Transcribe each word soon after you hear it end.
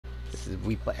This is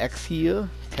Reaper X here,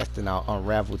 testing out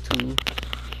Unravel 2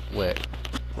 with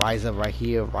Raisa right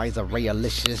here, Raisa Urena.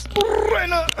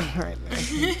 Right,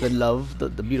 the love, the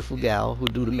beautiful gal who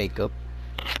do the makeup.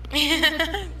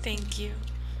 Thank you.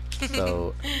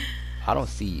 So, I don't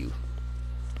see you.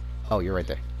 Oh, you're right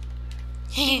there.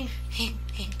 I'm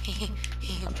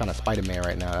trying to Spider-Man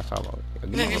right now. That's all.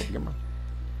 Get my rope, get my...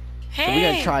 Hey. So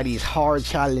we're gonna try these hard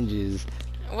challenges.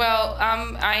 Well,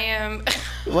 I am.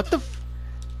 What the?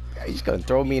 Are you just gonna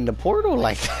throw me in the portal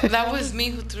like that? That was me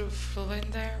who flew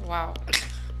in there. Wow.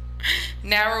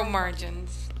 Narrow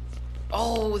margins.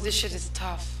 Oh, this shit is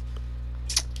tough.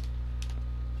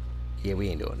 Yeah, we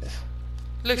ain't doing this.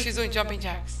 Look, she's doing jumping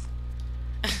jacks.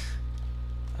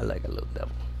 I like a little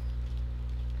devil.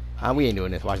 We ain't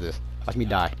doing this. Watch this. Watch me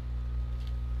die.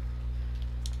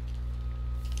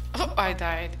 Oh, I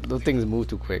died. Those things move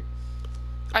too quick.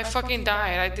 I fucking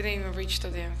died. I didn't even reach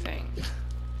the damn thing.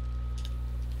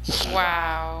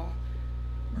 Wow.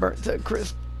 Burnt to a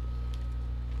crisp.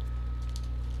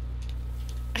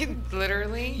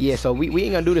 Literally? Yeah, so we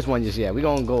ain't gonna do this one just yet. We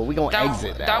gonna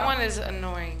exit that. That one is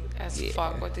annoying as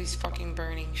fuck with these fucking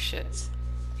burning shits.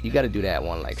 You gotta do that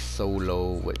one like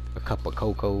solo with a cup of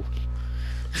cocoa.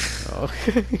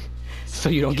 Okay. So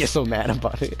you don't get so mad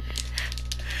about it.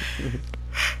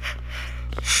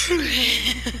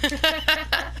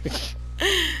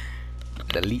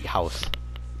 The lighthouse.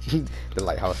 The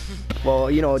lighthouse.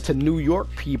 Well, you know, to New York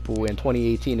people in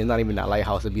 2018, it's not even that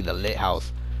lighthouse, it'd be the lit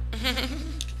house.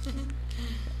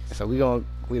 So we gonna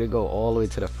go all the way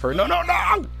to the first. No!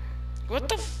 What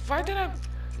the why did I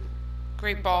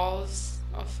great balls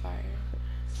of fire?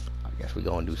 I guess we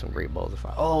gonna do some great balls of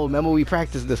fire. Oh, remember we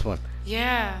practiced this one.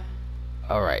 Yeah.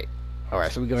 Alright,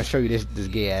 so we're gonna show you this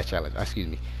gay ass challenge. Excuse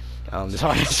me. This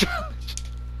hard ass challenge.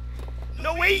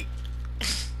 No, wait!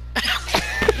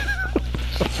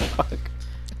 Fuck.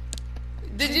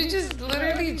 Did you just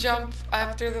literally jump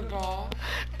after the ball?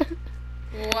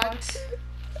 What?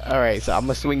 Alright, so I'm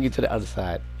gonna swing you to the other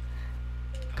side.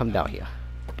 Come down here.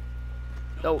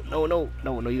 No,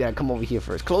 you gotta come over here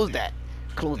first. Close that.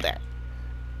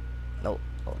 No.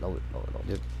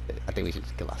 Just, I think we should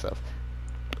just kill ourselves.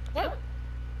 What?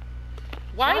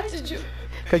 Why did you?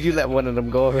 Cause you let one of them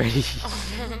go already.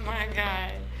 Oh my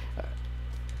god.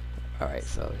 Alright,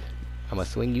 so I'm gonna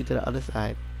swing you to the other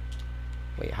side.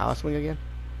 Wait, how I swing again?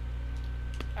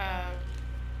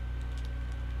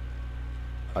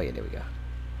 Oh yeah, there we go.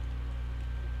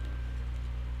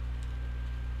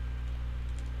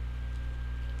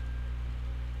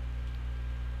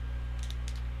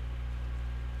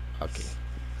 Okay,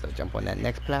 so jump on that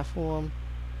next platform.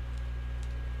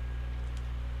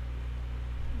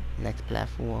 Next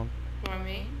platform. For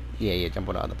me? Yeah, jump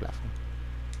on the other platform.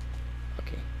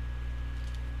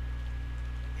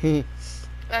 Okay.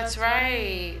 That's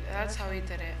right. That's how we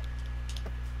did it.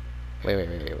 Wait.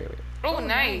 Oh,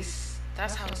 nice.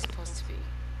 That's how it's supposed to be.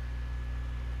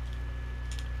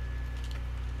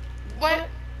 What?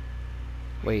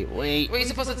 Wait. Were you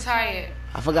supposed to tie it?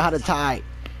 I forgot how to tie.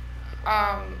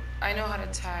 I know how to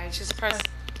tie. Just press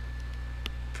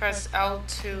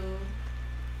L2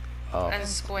 and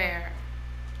square.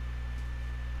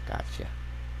 Gotcha.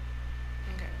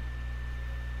 Okay.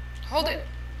 Hold it.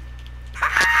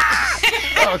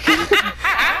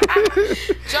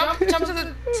 Jump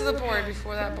to the board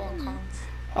before that ball comes.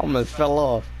 I almost fell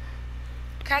off.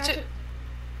 Catch it.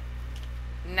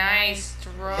 Nice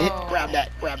throw. Grab that.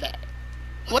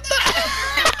 What the?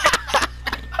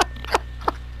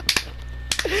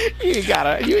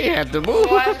 You ain't have to move.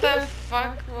 What the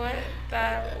fuck? What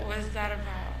was that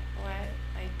about? What?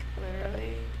 Like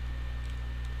literally?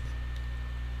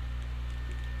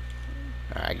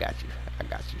 Alright, I got you.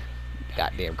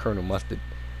 Goddamn Colonel Mustard.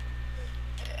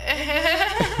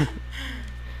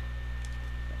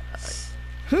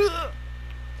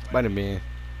 Spider-Man.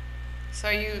 So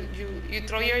you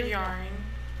throw your yarn,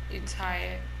 you tie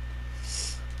it,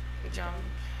 you jump.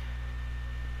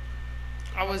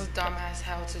 I was dumb as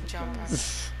hell to jump on.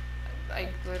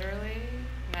 Like literally.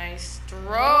 Nice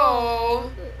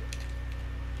throw.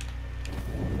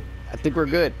 I think we're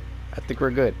good.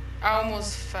 I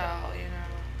almost fell, you know.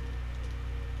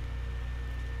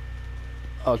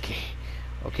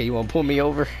 Okay, you wanna pull me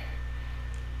over?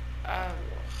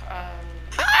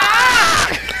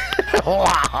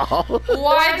 Wow.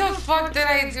 Why the fuck did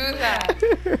I do that?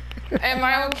 Am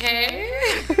I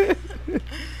okay?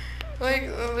 Like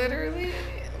literally.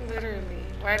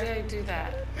 Why did I do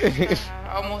that?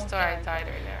 I almost thought I died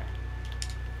right there.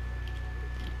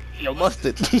 Yo,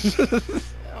 mustard.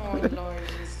 Oh Lord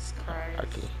Jesus Christ.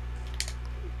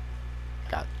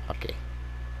 Okay.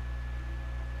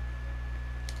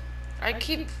 I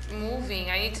keep moving.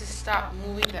 I need to stop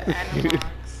moving the analogs.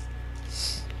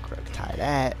 Tie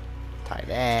that. Tie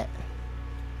that.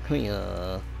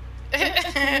 Yeah. Okay,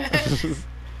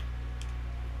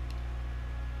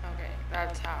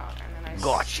 that's how. And then I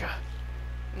Gotcha.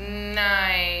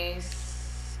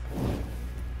 Nice.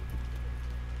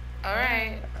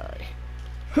 Alright. Alright.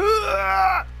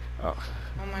 Oh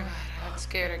my god, I got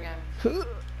scared again.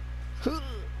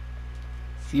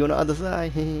 See you on the other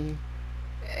side. You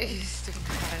stupid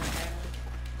ass.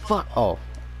 Fuck. Oh.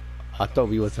 I thought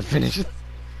we was finished.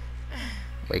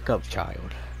 Wake up,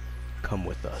 child. Come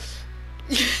with us.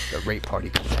 The rape party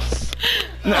commences.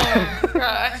 Oh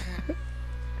god.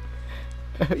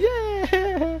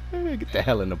 Yeah. Get the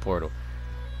hell in the portal.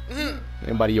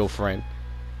 Anybody your friend?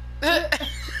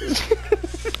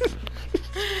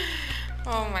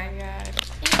 Oh my god.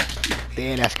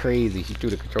 Damn, that's crazy. She threw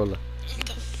the controller.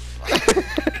 I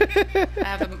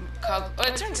have a color. Oh,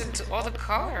 it turns into all the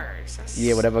colors. That's,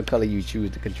 Yeah, whatever color you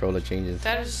choose, the controller changes.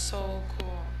 that is so cool.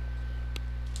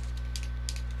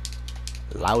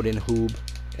 Loudon Hoob,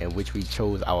 in which we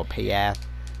chose our path.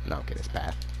 No, okay, this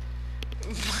path.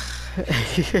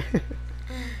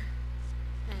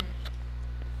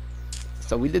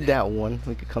 So we did that one.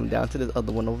 We could come down to this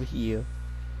other one over here.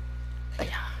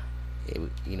 Yeah,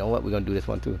 you know what? We're gonna do this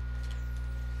one too.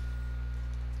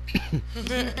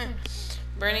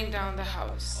 Burning down the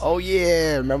house. Oh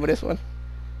yeah, remember this one?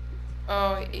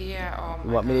 Oh yeah. Oh my You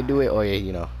want me to do it? Or yeah,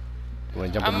 you know, you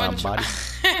wanna jump in my body?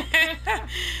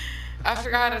 I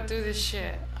forgot how to do this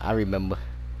shit. I remember.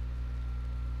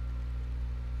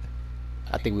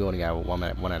 I think we only got one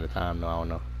at a time. No, I don't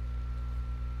know.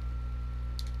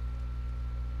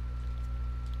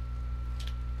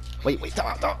 Wait,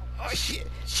 stop. Oh shit.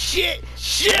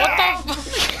 What the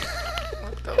fuck?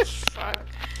 What the fuck?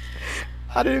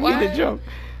 I didn't mean to What? jump.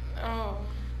 Oh.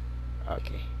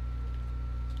 Okay.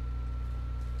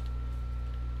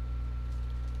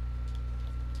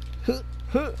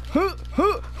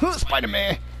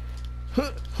 Spider-Man.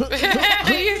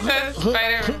 You said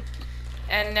Spider-Man.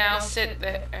 And now sit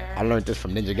there. I learned this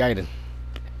from Ninja Gaiden.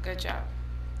 Good job.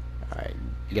 Alright,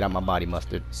 get out my body,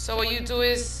 Mustard. So what you do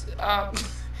is,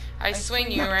 I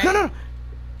swing you, right? No.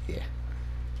 Yeah.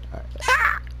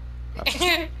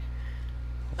 Alright.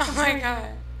 Oh my god.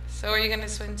 So where are you gonna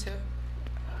swing to?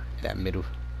 That middle.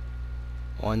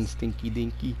 One stinky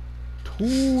dinky.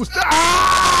 Two.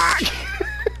 Ah!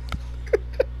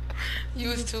 You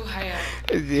was too high up.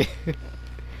 Yeah.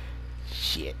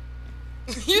 Shit.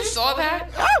 You saw that?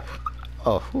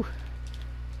 Oh. Whew.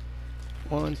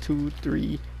 1, 2,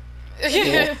 3.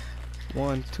 Yeah.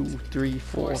 1, 2, 3,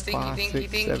 4, Stinky 5, dinky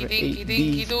 6, dinky 7, dinky 8.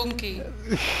 dinky donkey.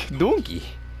 Donkey.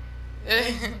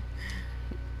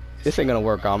 This ain't gonna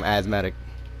work. I'm asthmatic.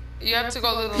 You have to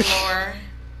go a little lower.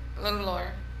 A little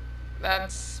lower.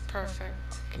 That's perfect.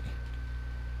 Okay.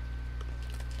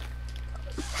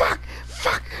 Fuck.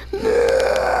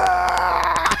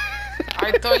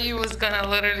 I thought you was gonna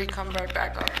literally come right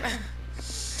back up.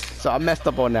 So I messed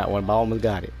up on that one, but I almost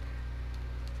got it.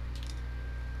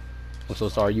 I'm so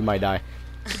sorry. You might die.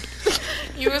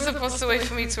 You were supposed to wait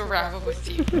for me to ravel with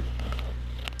you.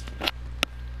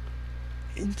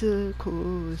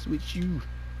 Intercourse with you.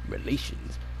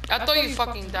 Relations. I thought you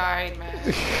fucking died,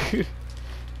 man.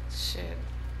 Shit.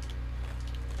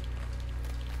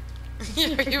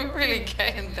 You're really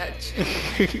getting that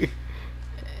shit.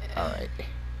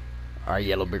 Alright,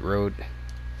 Yellow Brick Road.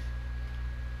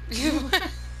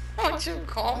 What you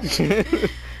call me?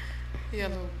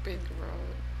 Yellow Brick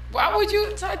Road. Why would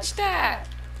you touch that?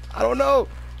 I don't know.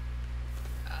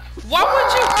 Why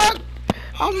would you?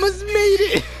 I almost made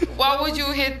it. Why would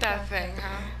you hit that thing,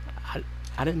 huh?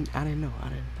 I didn't know. I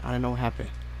didn't know what happened.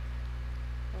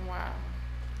 Wow.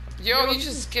 Yo, you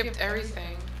just skipped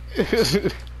everything,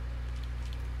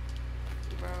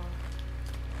 bro.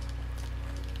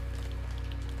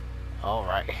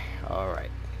 Alright.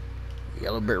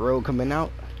 Yellow Brick Road coming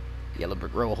out. Yellow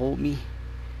Brick Road hold me.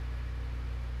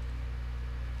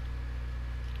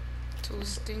 Too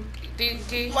stinky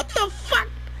dinky. What the fuck?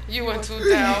 You went too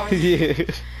down. Yeah.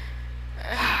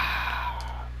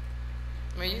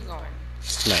 Where you going?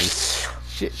 Nice.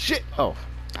 Shit. Oh.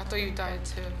 I thought you died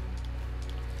too.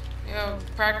 Yo,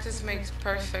 practice makes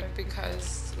perfect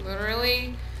because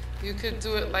literally you could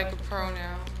do it like a pro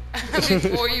now.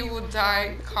 Before you would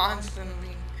die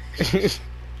constantly.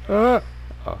 Oh.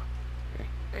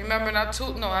 Remember, not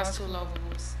two. No, that's two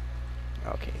levels.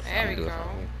 Okay. So There we go.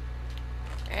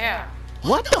 Yeah.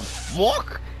 What the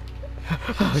fuck?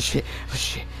 Oh shit.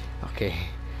 Okay.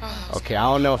 Oh, Okay, I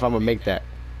don't know if I'm gonna make that.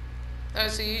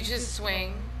 so you just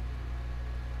swing.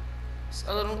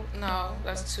 A little. No,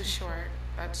 that's too short.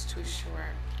 That's too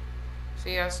short.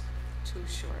 See, that's too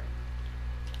short.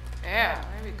 Yeah,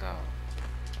 there we go.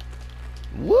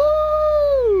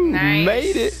 Woo!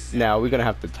 Made it. Nice. Now we're gonna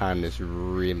have to time this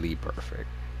really perfect.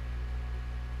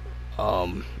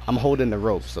 I'm holding the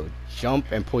rope, so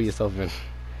jump and pull yourself in.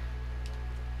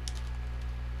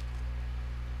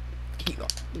 Keep going,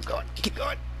 keep going, keep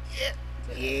going.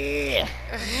 Yeah.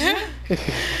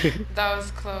 That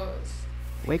was close.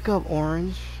 Wake up,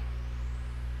 Orange.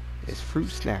 It's fruit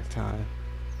snack time.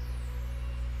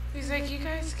 He's like, you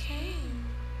guys came.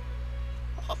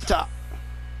 Up top.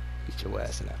 Get your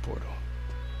ass in that portal.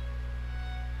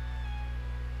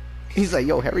 He's like,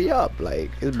 yo, hurry up. Like,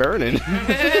 it's burning.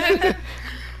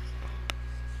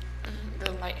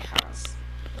 The lighthouse.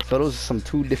 So those are some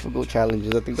 2 difficult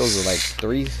challenges. I think those are like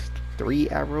three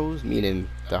arrows, meaning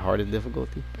the harder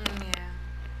difficulty. Yeah.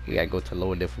 We gotta go to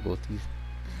lower difficulties.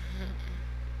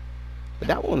 But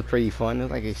that one was pretty fun.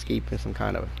 It's like escaping some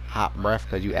kind of hot breath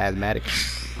because you asthmatic.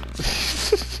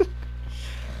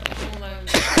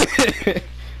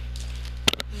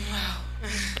 Wow.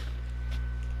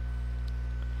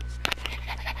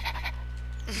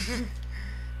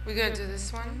 We gonna do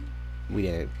this one? We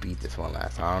didn't beat this one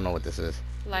last time. I don't know what this is.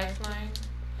 Lifeline.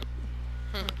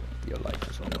 Your life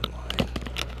is on the line.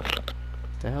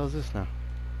 The hell is this now?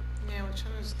 Yeah, which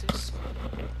one is this one?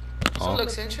 This Oh. one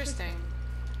looks interesting.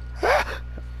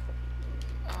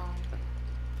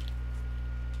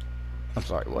 I'm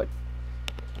sorry, what?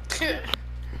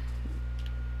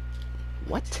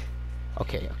 What?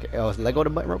 Okay. Oh, let go of the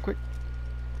button real quick.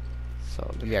 So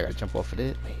maybe I gotta jump off of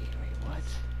it. Wait, what?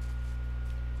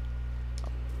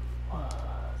 What? I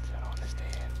don't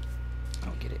understand. I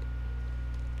don't get it.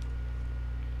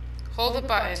 Hold the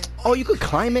button. Oh, you could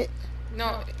climb it?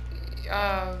 No,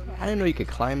 I didn't know you could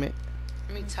climb it.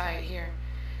 let me tie it here.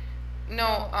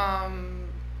 No,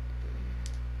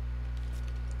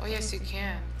 oh yes you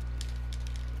can.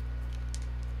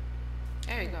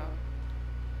 There you go.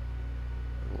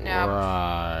 Now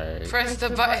Right. press the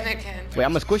button again. Wait,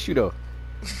 I'm gonna squish you though.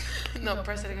 No,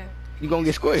 press it again. You gonna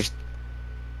get squished.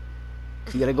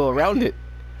 You gotta go around it.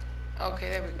 Okay,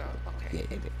 there we go. Okay.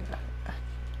 Yeah.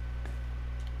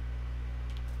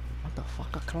 What the fuck?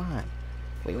 I climb.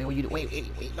 Wait, what you do?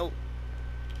 Wait, no.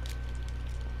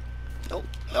 No.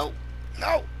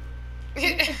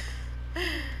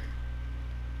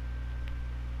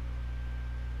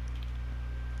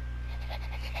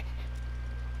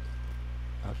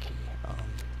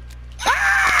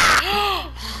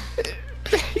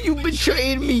 Okay, you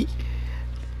betrayed me.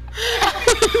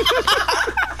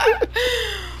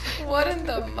 What in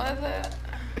the mother?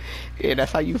 Yeah,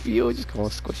 that's how you feel? Just gonna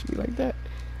squish me like that?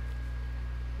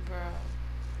 Bro.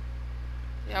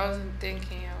 Yeah, I wasn't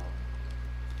thinking, yo.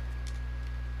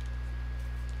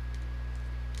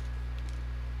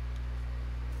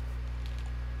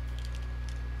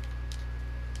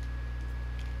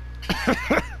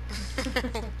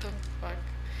 What the fuck?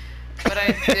 But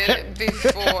I did it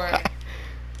before.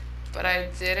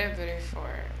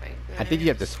 Like, I think you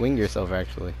have to swing yourself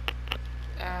actually.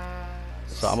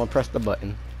 So I'm gonna press the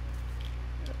button.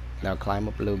 Now climb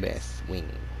up a little bit. Swing.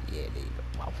 Yeah, there you go.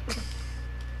 Wow.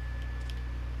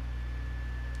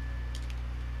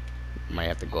 Might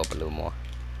have to go up a little more.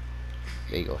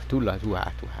 There you go. Too low, too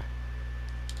high.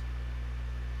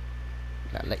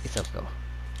 Now let yourself go.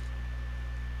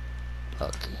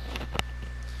 Okay.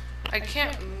 I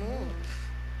can't move.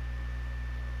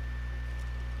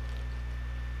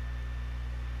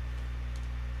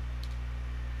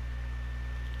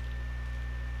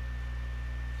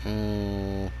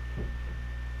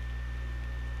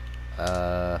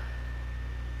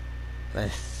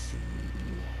 Let's see.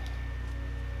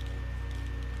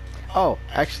 Oh,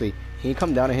 actually, can you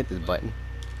come down and hit this button?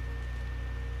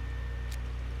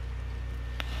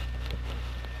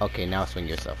 Okay, now swing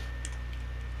yourself.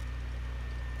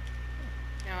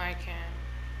 No, I can't.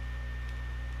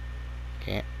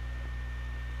 Can't.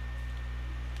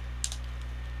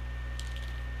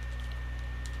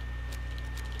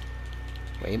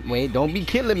 Wait, don't be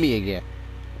killing me again.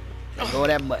 Let go of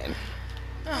that button.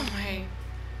 Oh my.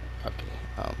 Okay,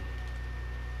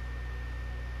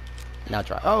 now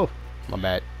try. Oh, my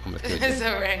bad. I'm gonna kill you. It's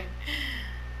alright.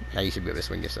 Now you should be able to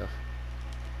swing yourself.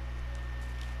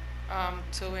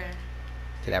 To where?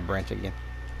 To that branch again.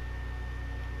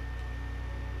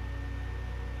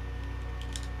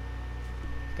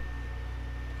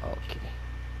 Okay.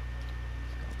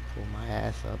 Pull my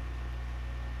ass up.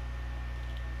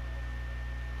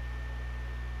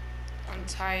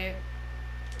 Untie it.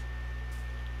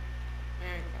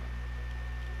 There we go.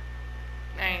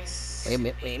 Nice. Wait a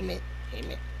minute.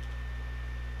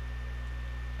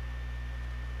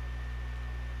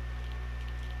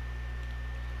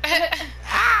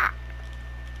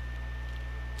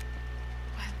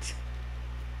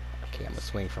 I'm gonna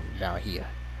swing from down here.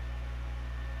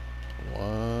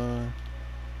 One.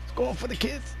 It's going for the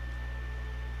kids.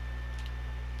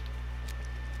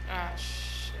 Ah,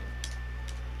 shit.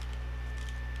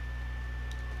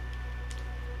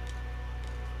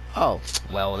 Oh,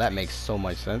 well, that makes so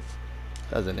much sense,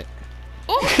 doesn't it?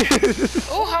 Oh,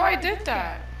 oh, how I did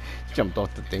that? Jumped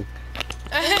off the thing.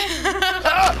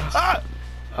 Ah!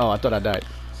 Oh, I thought I died.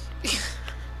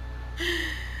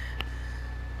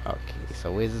 Okay,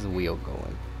 so where's this wheel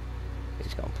going?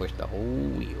 It's gonna push the whole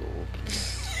wheel. Okay.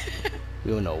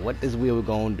 We don't know what this wheel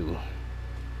gonna do.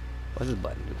 What's this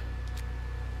button do?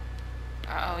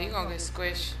 Uh oh, you gonna get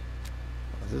squished.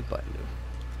 What's this button do?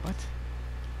 What?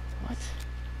 What?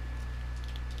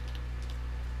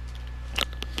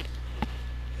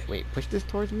 Wait, push this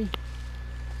towards me?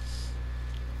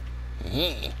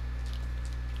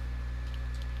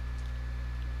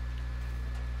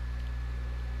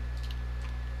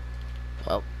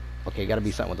 Well, okay, gotta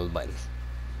be something with those buttons.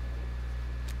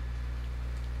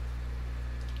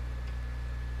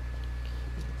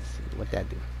 Let's see what that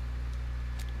do.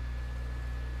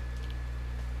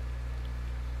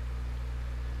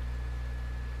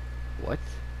 What?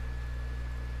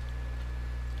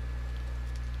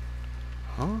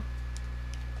 Huh?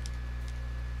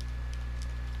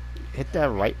 Hit that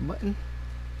right button?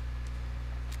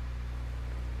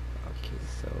 Okay,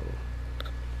 so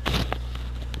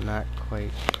not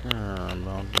quite sure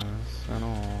about this at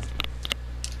all.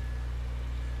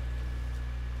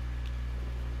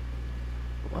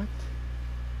 What?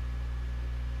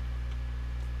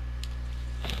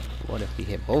 What if we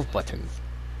hit both buttons?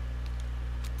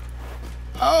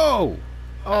 Oh!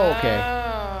 Oh, okay.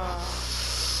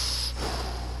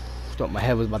 Thought my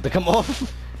head was about to come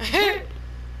off.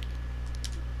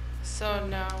 So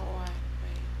now what?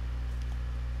 Wait.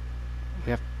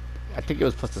 We have, I think it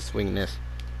was supposed to swing this.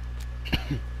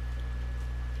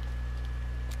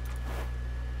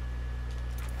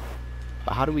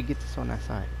 But how do we get this on that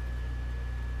side?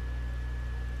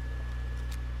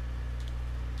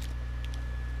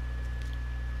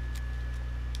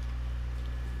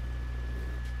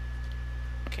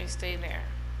 Okay, stay there.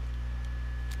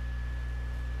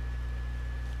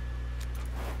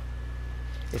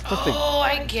 It's supposed to. Oh,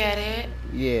 I get it.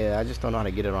 Yeah, I just don't know how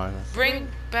to get it on. Bring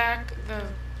back the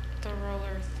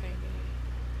roller thingy.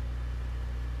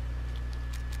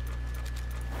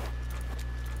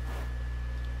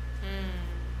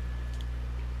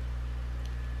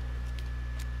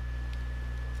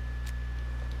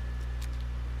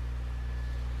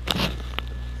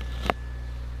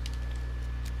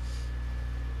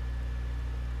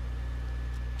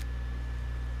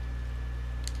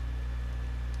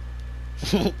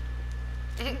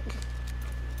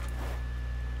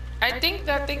 I think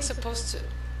that thing's supposed to.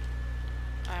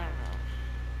 I don't know.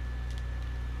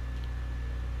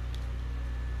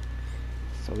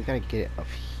 So we gotta get it up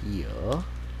here.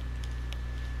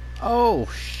 Oh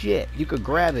shit! You could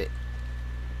grab it.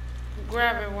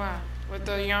 Grab it, what? With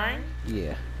the yarn?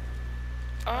 Yeah.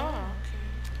 Oh,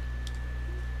 okay.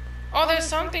 Oh, there's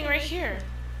something right here.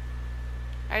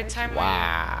 I tied my.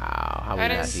 Wow. How we I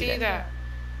not didn't see that.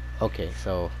 Okay,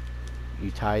 so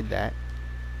you tied that.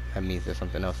 That means there's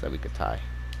something else that we could tie.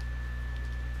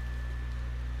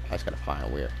 I just gotta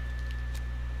find where.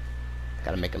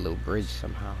 Gotta make a little bridge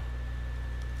somehow.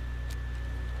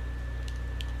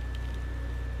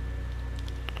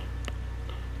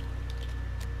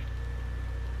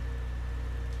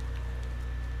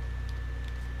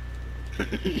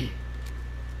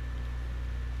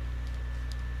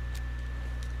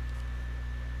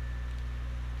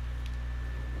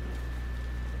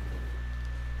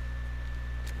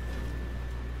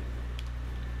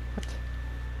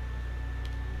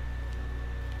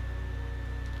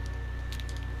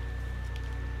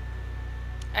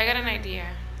 I got an idea.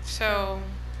 So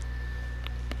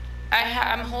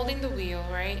I'm holding the wheel,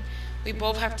 right? We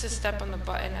both have to step on the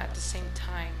button at the same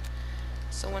time.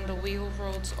 So when the wheel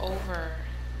rolls over,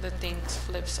 the thing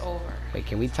flips over. Wait,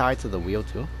 can we tie to the wheel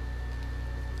too?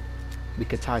 We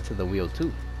could tie to the wheel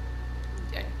too.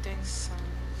 I think so.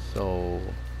 So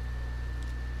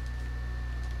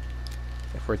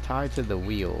if we're tied to the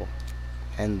wheel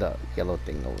and the yellow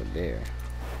thing over there,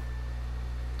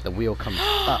 the wheel comes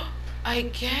up. I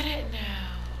get it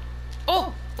now.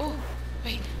 Oh, oh,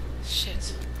 wait,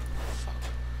 shit. Fuck.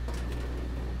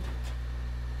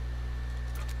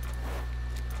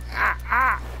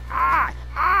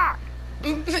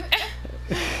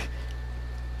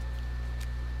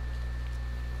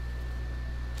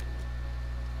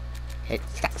 Hey,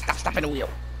 stop in the wheel.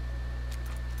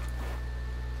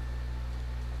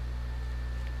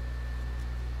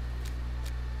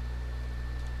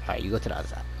 Alright, you go to the other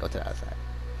side. Go to the other side.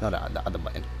 No, the other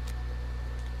button.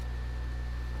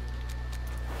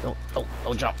 Don't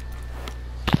jump.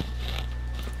 Okay.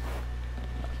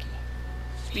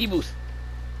 Speed boost.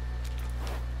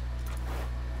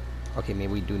 Okay,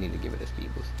 maybe we do need to give it a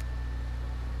speed boost.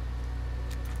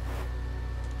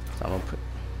 So I'm gonna put,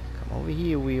 come over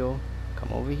here, wheel.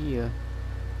 Come over here.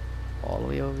 All the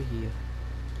way over here.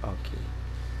 Okay.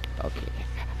 Okay.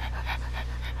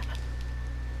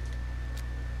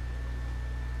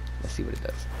 Let's see what it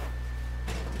does.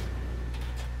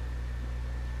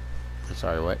 I'm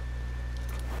sorry, what?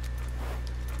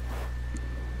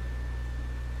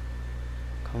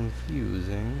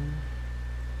 Confusing.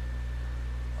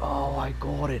 Oh, I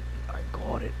got it. I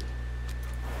got it.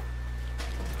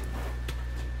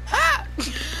 Ah!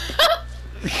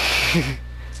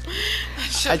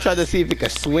 I tried to see if it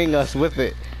could swing us with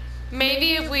it.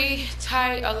 Maybe if we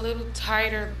tie a little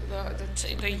tighter,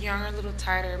 the yarn a little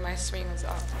tighter, my swing is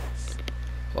up.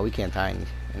 Well, we can't tie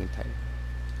any tighter.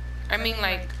 I mean,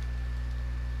 like.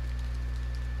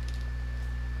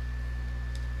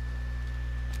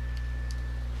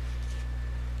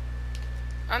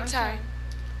 Untie.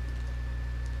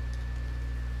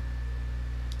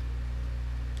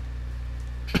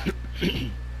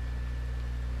 Okay.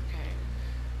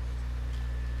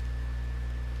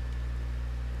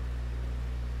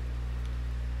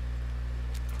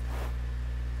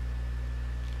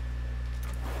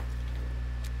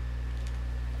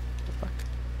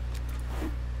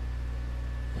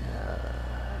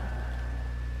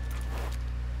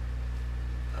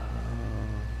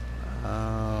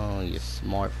 Oh, you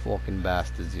smart fucking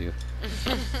bastards, you.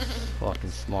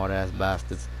 Fucking smart ass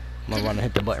bastards. I'm gonna run and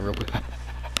hit the button real quick.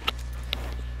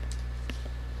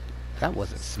 That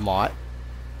wasn't smart.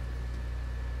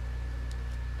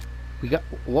 We got,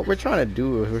 what we're trying to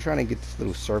do is we're trying to get this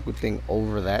little circle thing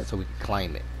over that so we can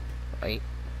climb it, right?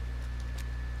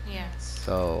 Yes.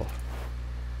 So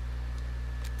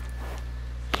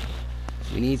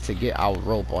we need to get our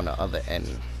rope on the other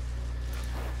end,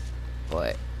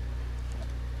 but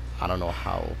I don't know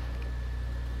how.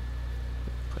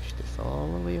 Push this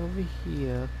all the way over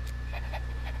here.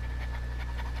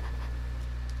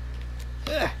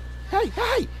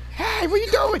 Hey, where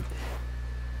you going?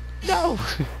 No,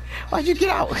 why'd you get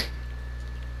out?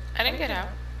 I didn't get out.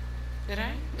 Did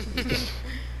I?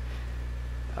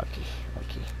 Okay.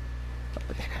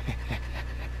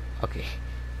 Okay.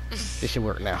 This should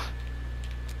work now.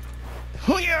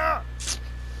 Oh yeah!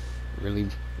 Really?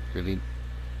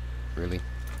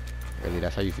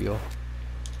 That's how you feel?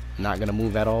 Not gonna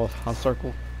move at all on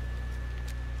circle?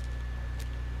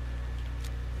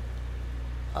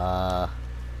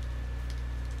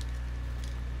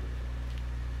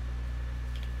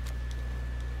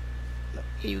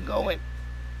 Where you going?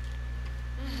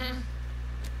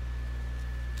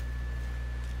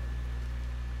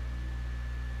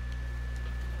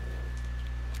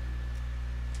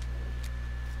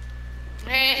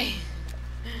 Hey.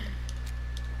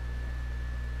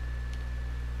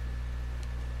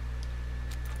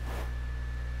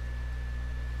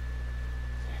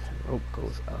 The rope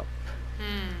goes up.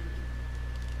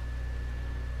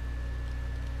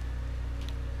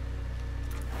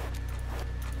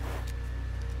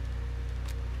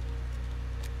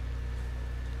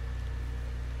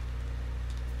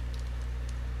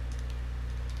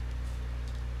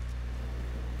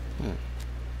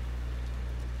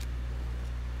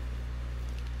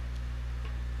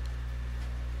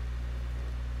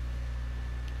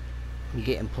 I'm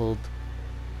getting pulled.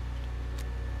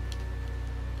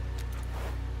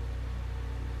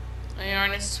 My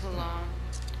yarn is too long.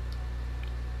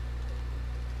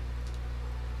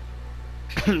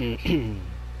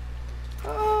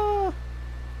 Ah.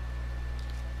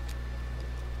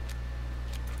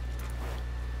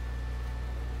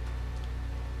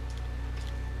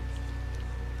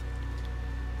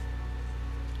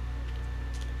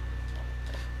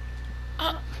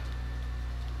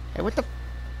 Hey, what the?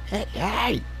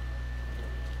 Hey!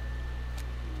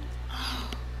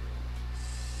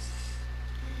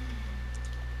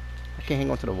 I can't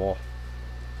hang on to the wall.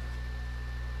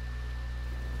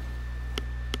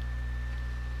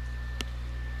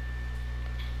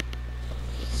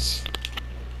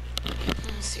 Let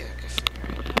me see if I can figure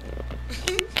it out.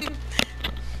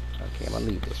 Okay, I'm gonna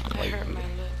leave this I right hurt here. my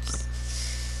lips.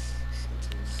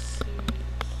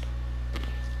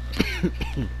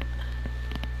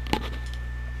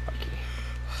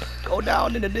 Go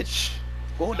down in the ditch.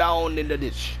 Go down in the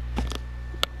ditch.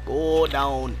 Go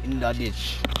down in the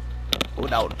ditch. Go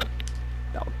down.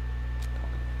 Down.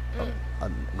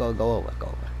 Go over.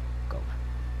 Go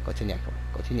to the next one.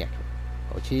 Go to the next one.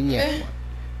 Go to the next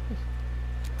one.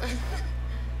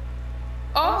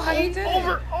 Oh, how you did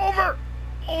Over, it?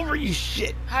 over, you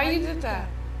shit. How you did that?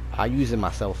 I use it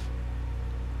myself.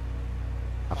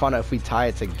 I found out if we tie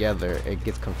it together, it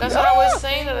gets confused. That's what I was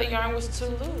saying, that the yarn was too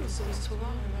loose. It was too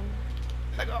long, remember?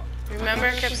 Let go. Remember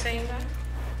I kept saying that?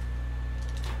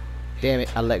 Damn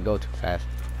it, I let go too fast.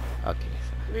 Okay.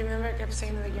 Remember I kept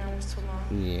saying that the yarn was too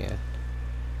long? Yeah.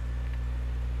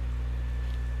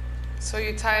 So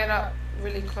you tie it up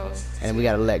really close. And we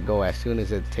gotta let go as soon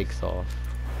as it takes off.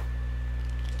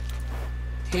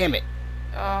 Damn it.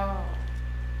 Oh.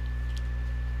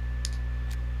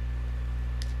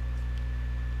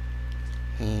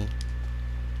 Hmm.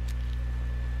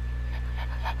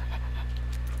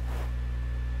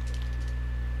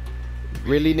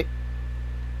 Really, Nick?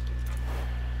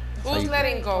 Who's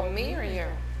letting go, me or you?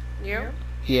 You?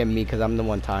 Yeah, me, because I'm the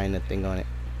one tying the thing on it.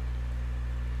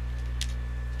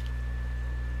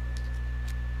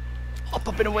 Up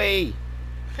and away!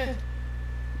 Crap.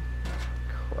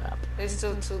 It's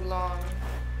still too long.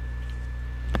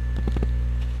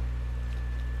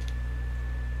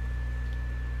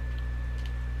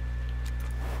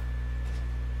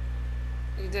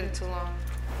 You did it too long.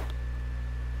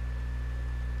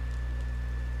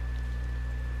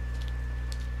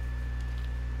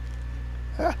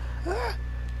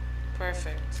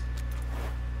 Perfect.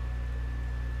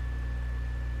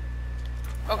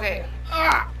 Okay.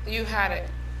 You had it.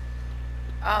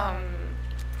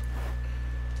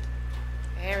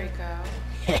 There we go.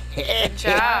 Good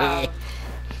job.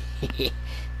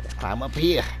 Let's climb up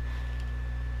here.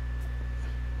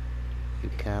 You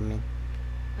coming?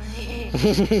 She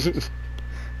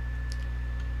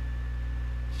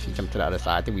jumped to the other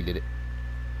side. I think we did it.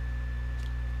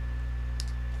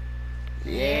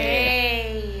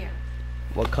 Yay!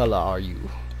 What color are you?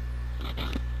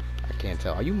 I can't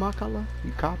tell. Are you my color?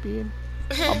 You copying?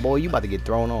 My boy, you about to get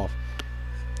thrown off.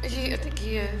 I think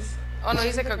he is. Oh no,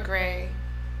 he's like a gray.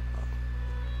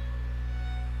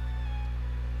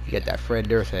 You got that Fred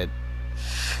Durst head.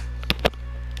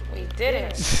 We did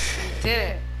it. We did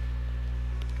it.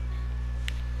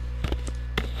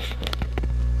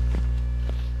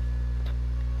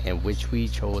 And which we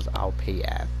chose our pay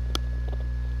app.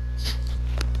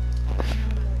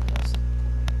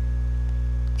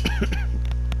 Is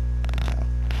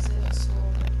it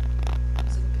small?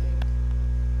 Is it big?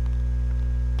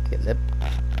 Get lip.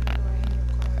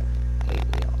 Wait,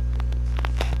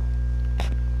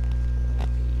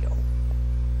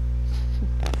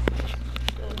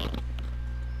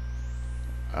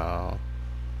 oh.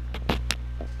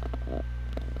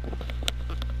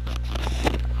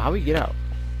 How we get out?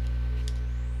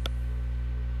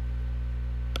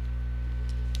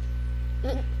 I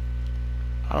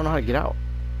don't know how to get out.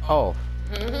 Oh.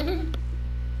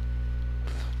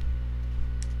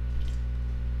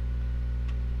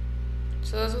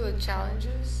 So those were the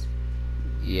challenges?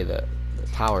 Yeah, the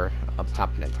tower. Up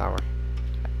top in the tower.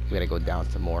 We gotta go down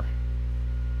some more.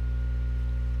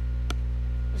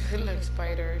 Like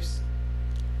spiders.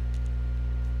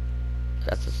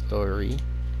 That's a story.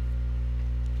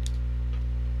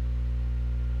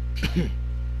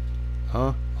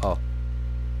 Huh? Oh.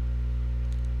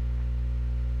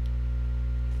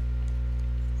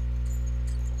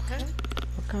 What?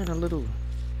 What kind of little...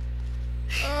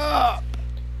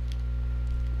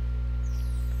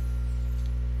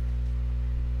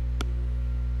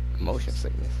 Motion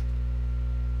sickness.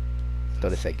 So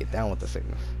they say get down with the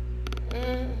sickness.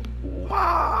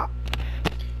 Wow.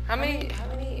 How many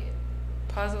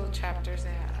puzzle chapters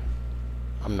they have?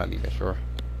 I'm not even sure.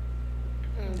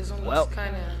 This one Well. looks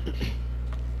kind of.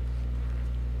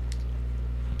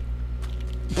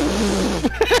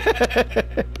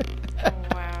 Oh,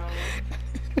 wow.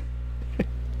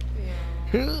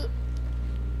 Yeah.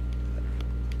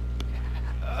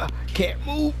 Can't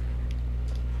move.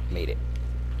 Made it.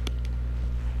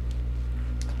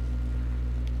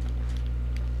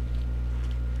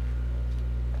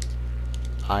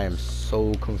 I am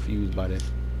so confused by this.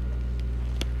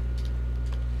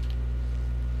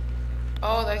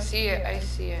 Oh, I see it. I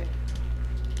see it.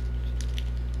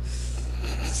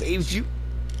 Saves you.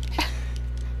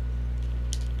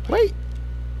 Wait.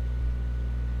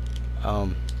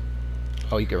 Oh,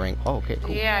 you can ring. Oh, okay,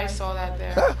 cool. Yeah, I saw that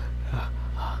there.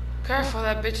 Careful,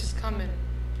 that bitch is coming.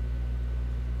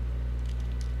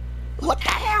 What the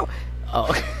hell? Oh.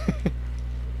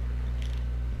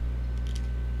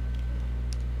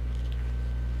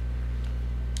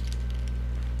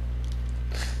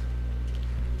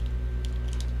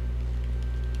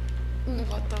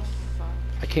 What the fuck?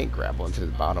 I can't grab onto the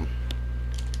bottom.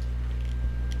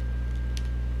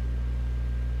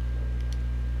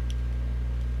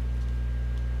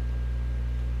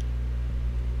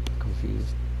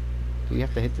 Do we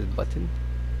have to hit this button?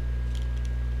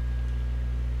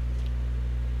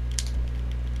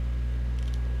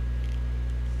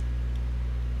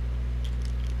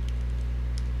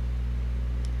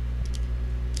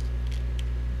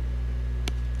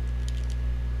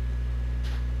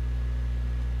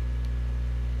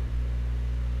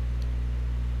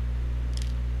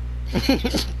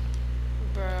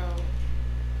 Bro.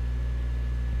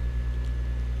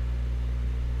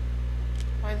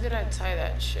 Why did I tie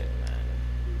that shit, man?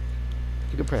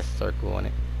 You can press circle on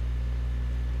it.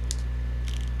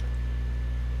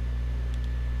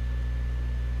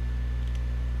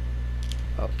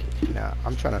 Okay, now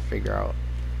I'm trying to figure out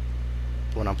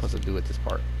what I'm supposed to do with this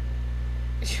part.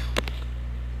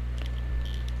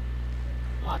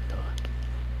 What the?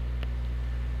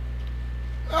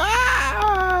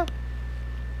 Ah!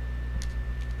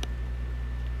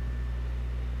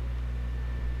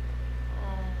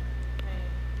 Oh, man.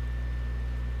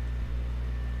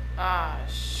 Ah,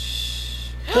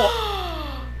 shh.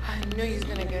 I knew he was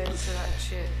gonna get into that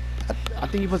shit. I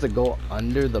think you're supposed to go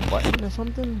under the button or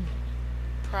something.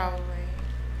 Probably.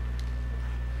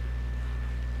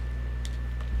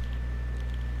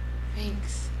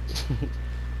 Thanks.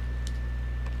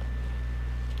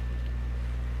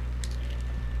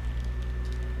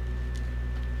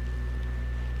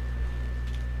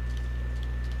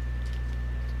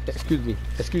 Excuse me.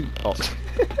 Excuse me. Oh.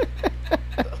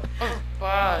 Oh,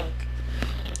 fuck.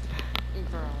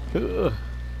 Bro.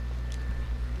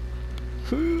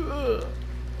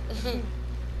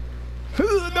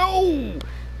 No!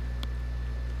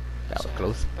 That was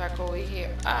close. Back over here.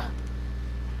 Ah.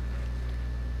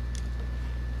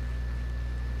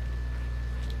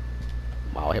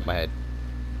 Wow, I hit my head.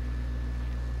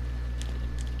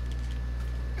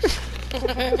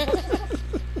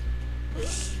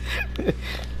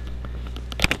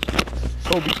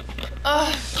 Kobe.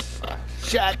 Oh, fuck.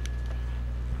 Shot.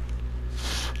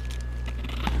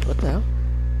 What the hell?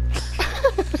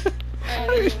 I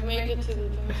didn't even make it to the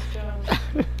last jump.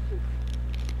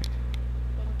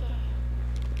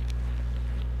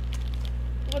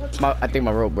 What the? I think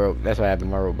my rope broke. That's what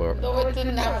happened. My rope broke. No, it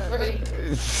did not break.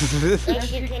 That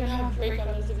shit cannot break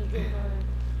unless if you get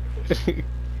burned.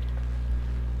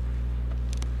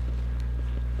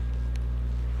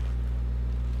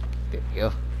 There we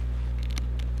go.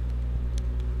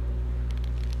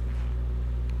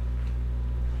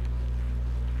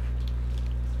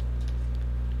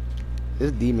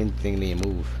 This demon thing didn't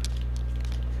move.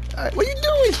 Alright, what are you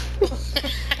doing?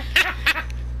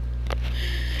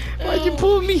 Why'd you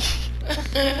pull me?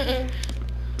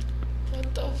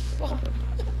 What the fuck?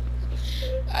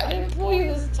 I didn't pull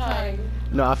you this time.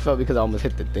 No, I felt because I almost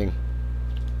hit the thing.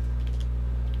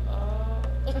 Oh,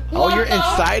 What you're the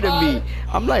inside of me.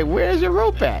 fuck? I'm like, where's your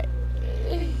rope at?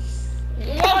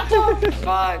 What the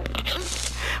fuck?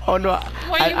 Oh no,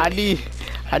 Why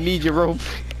I need your rope.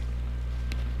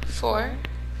 For?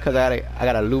 Cause I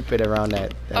gotta loop it around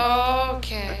that. Oh,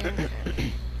 okay.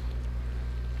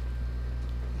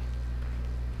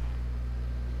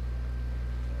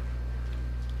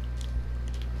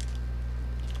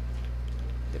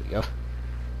 There we go.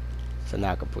 So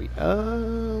now I can put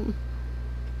there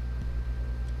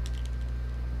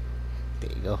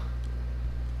you go.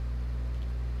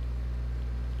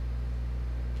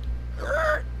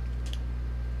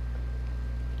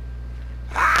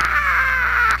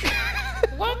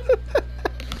 What?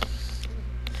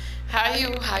 How you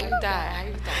die? How you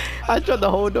die? I tried to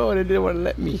hold on and it didn't want to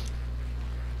let me.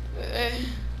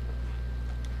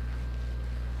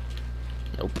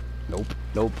 Nope, nope,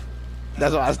 nope.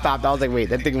 That's why I stopped. I was like, wait,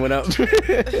 that thing went up.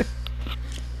 It's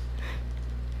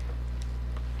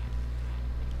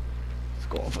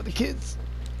going for the kids.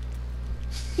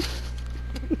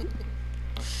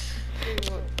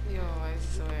 Yo, I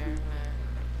swear, man.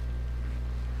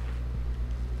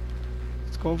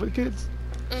 It's going for the kids.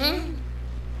 Mm-hmm.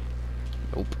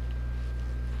 Nope.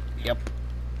 Yep.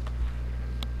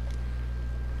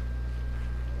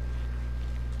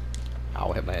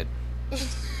 I'll hit my head.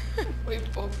 We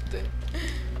both did.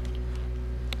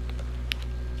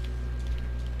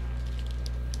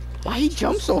 Why he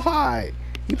jumped so high?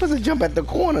 He supposed to jump at the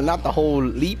corner, not the whole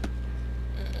leap.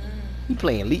 He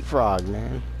playing leapfrog,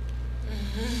 man.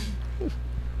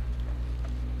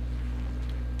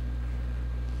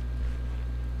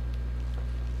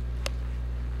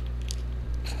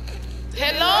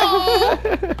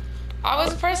 Hello? I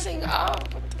was pressing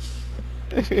up.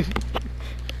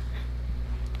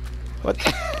 What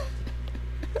the?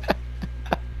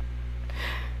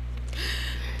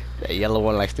 That yellow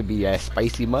one likes to be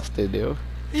spicy mustard, dude.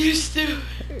 You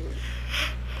stupid.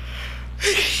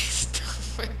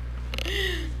 Stupid.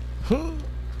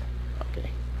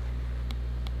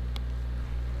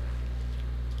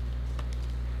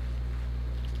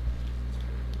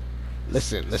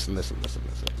 Listen, listen, listen, listen,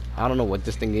 listen. I don't know what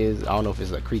this thing is. I don't know if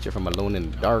it's a creature from Alone in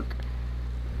the Dark.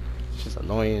 It's just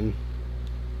annoying.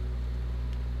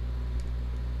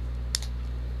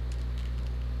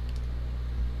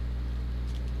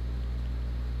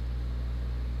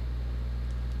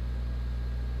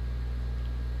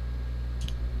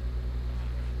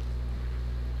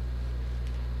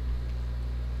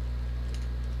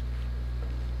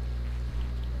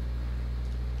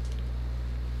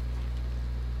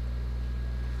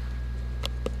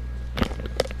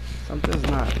 Something's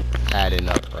not adding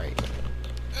up right.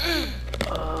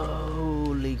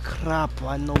 Holy crap,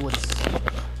 I know what's up.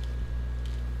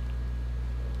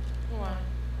 What?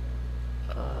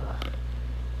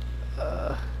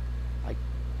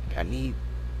 I need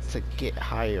to get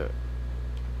higher.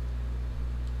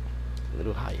 A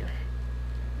little higher.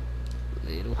 A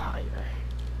little higher.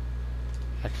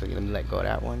 Actually, let me let go of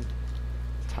that one.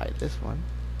 Tie this one.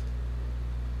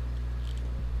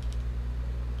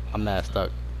 I'm not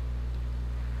stuck.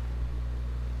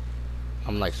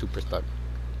 I'm like super stuck.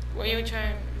 What you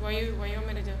trying? What you want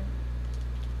me to do?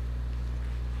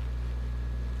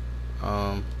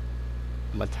 I'm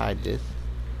gonna tie this.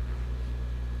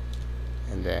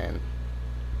 And then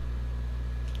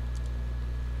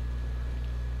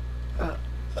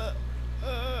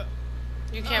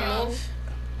You can't move.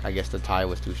 I guess the tie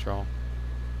was too strong.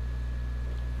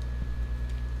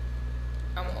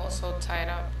 I'm also tied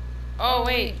up. Oh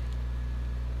wait.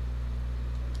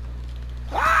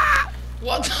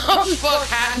 What the fuck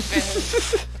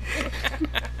happened?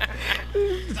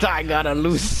 Tie got her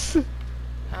loose.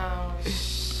 Oh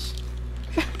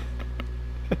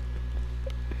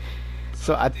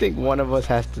So I think one of us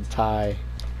has to tie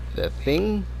the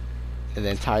thing and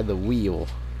then tie the wheel.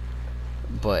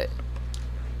 But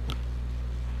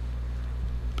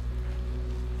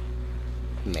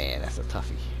man, that's a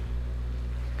toughie.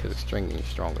 Cause the string ain't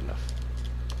strong enough.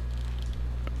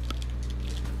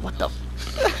 What the? Oh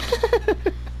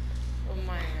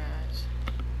my gosh.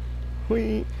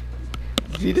 We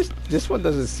see this one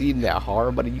doesn't seem that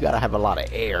hard, but you gotta have a lot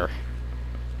of air.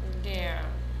 Yeah.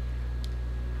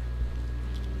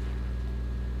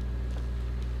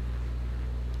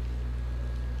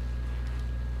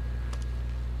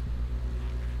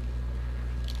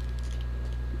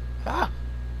 Ah.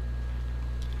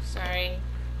 Sorry.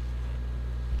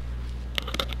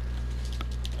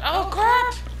 Oh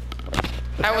crap!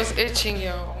 I was itching,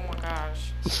 yo. Oh my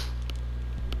gosh.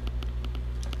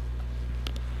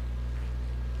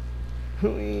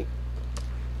 We.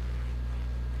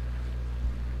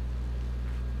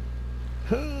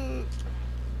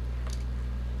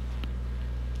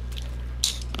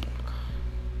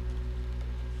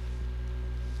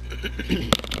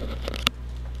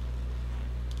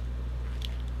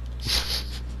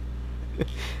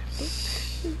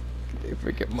 They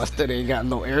freaking mustard ain't got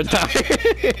no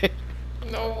airtime.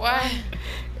 No what?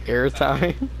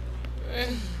 Airtime. Oh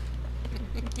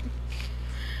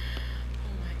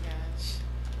my gosh.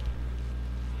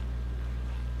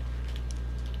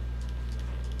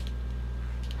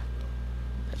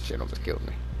 That shit almost killed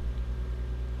me.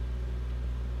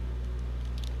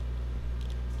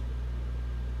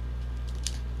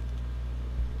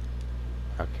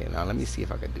 Okay, now let me see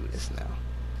if I can do this now.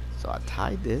 So I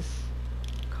tie this,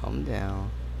 come down,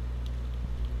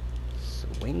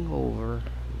 swing over,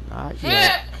 not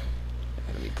yet.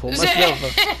 Let me pull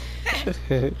myself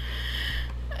up.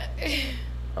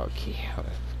 Okay,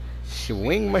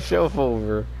 swing myself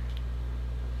over.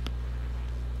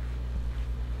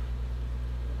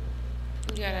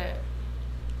 You gotta.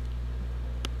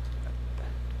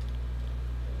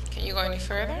 Can you go any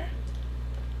further?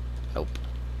 Nope.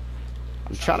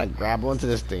 I'm trying to grab onto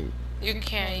this thing. You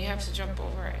can't. You have to jump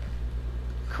over it.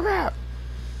 Crap.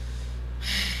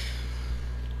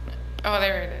 Oh,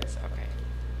 there it is. Okay.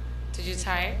 Did you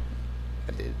tie it?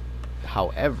 I did.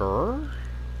 However,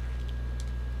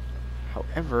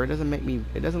 it doesn't make me.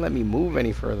 It doesn't let me move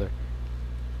any further.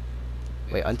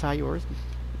 Wait, untie yours.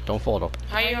 Don't fall though.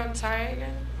 How you untie it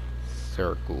again?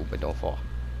 Circle, but don't fall.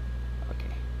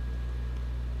 Okay.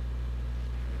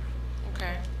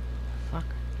 Okay. Fuck.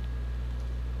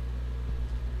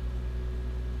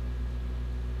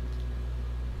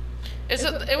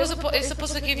 It's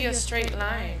supposed to give you a straight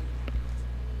line.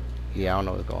 Yeah, I don't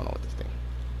know what's going on with this thing.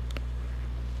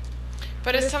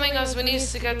 But it's telling us we need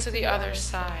to get to the other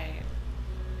side.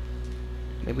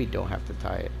 Maybe we don't have to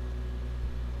tie it.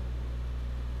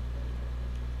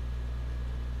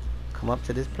 Come up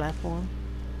to this platform.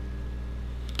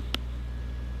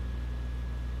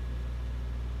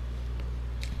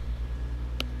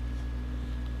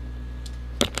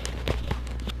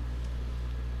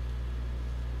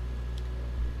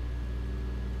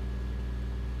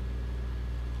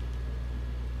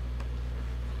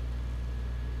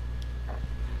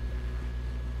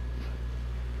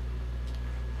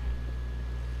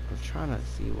 trying to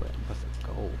see where I'm supposed to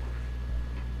go.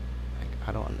 Like,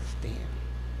 I don't understand.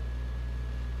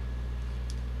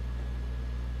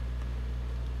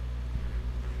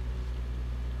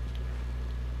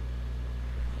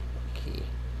 Okay,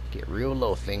 get real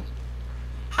low, thing.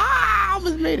 Ah, I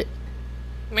almost made it.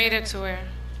 Made it to where?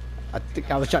 I think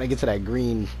I was trying to get to that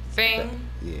green Thing?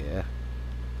 Yeah.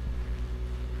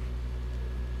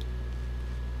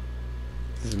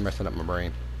 This is messing up my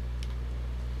brain.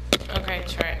 Okay,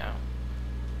 try it now.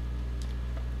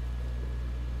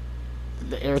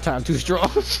 The airtime too strong.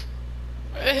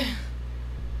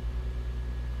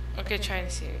 Okay, try to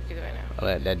see if you can do it now. I'll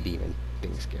let that demon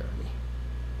thing scare me.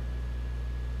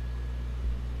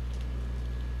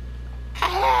 I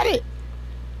had it!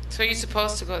 So you're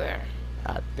supposed to go there.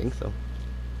 I think so.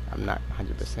 I'm not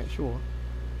 100% sure.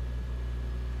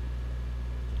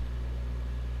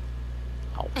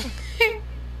 Ow.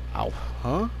 Ow.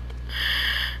 Huh?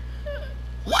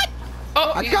 What?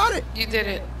 Oh, I got it! You did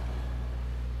it.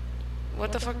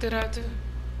 What the fuck did I do?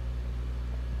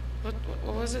 What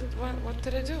was it? What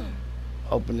did I do?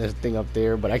 Open this thing up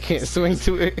there, but I can't swing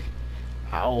to it.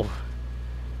 Ow.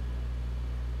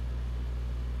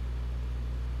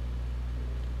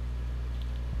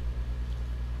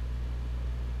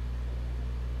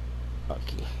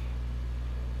 Okay.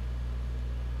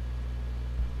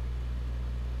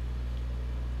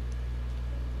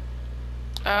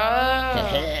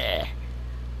 Oh.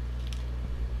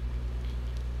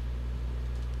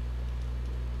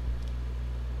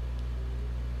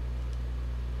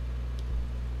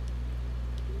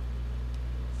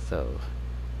 So,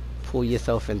 pull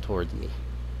yourself in towards me.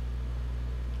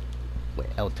 With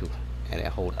L2, and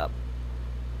then hold up.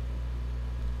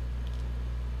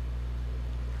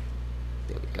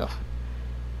 There we go.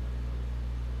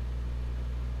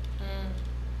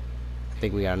 I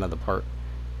think we got another part.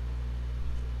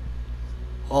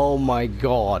 Oh my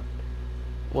god.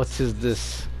 What's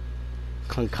this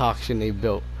concoction they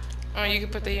built? Oh, you can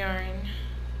put the yarn.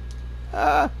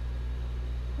 Ah!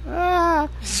 Ah!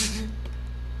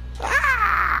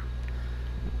 Ah!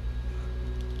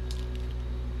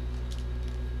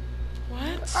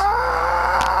 What?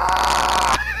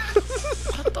 Ah!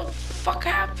 What the fuck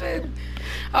happened?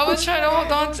 I was trying to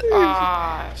hold on to.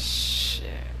 Ah, shit.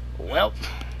 Well,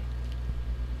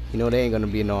 you know they ain't gonna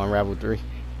be no Unravel 3.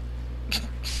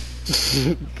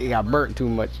 They got burnt too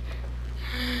much.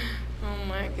 Oh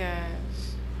my gosh.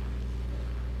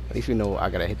 At least we know I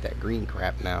gotta hit that green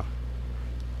crap now.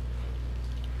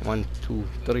 1, 2,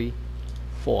 3,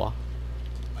 4,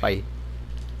 5,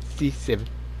 6, 7.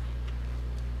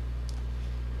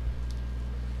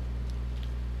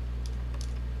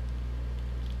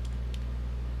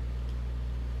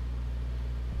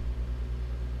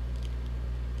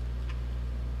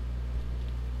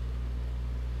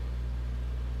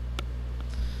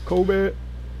 Kobe.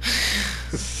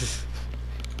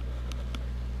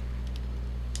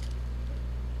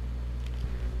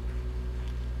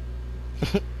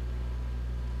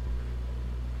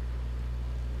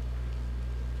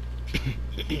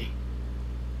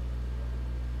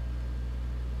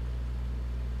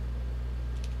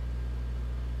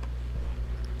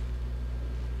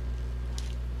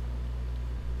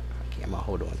 Okay, I'm gonna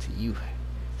hold on to you.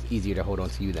 It's easier to hold on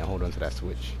to you than hold on to that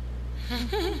switch.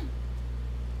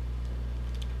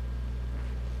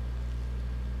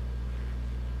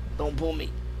 Don't pull me.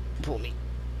 Pull me.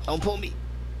 Don't pull me.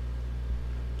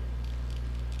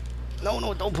 No,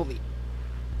 no, don't pull me.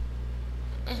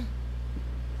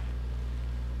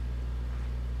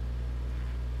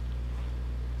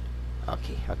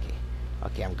 Okay, okay.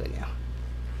 Okay, I'm good now.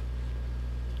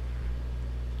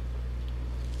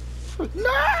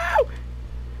 No!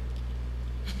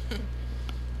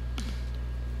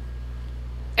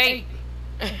 Hey.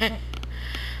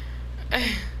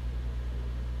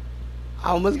 I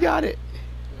almost got it.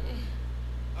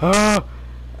 Ah!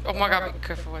 Oh my god, be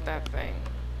careful with that thing.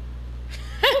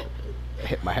 I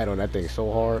hit my head on that thing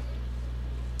so hard.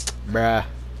 Bruh.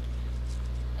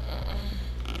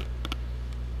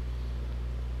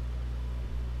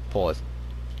 Pause.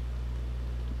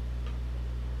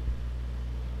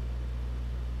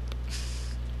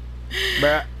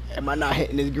 Bruh, am I not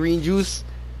hitting this green juice?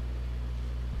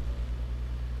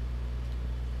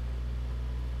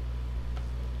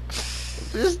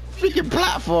 This freaking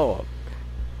platform.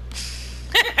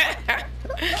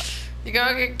 You're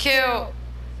gonna get killed.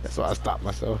 That's why I stopped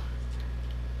myself.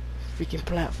 Freaking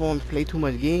platforms play too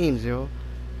much games, yo.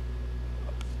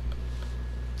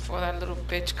 Before that little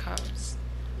bitch comes.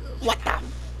 What the?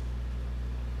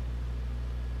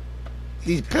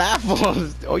 These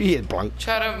platforms. Oh, you hit blank.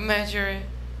 Try to measure it.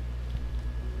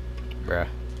 Bruh.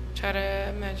 Try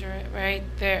to measure it right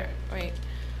there. Wait,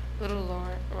 little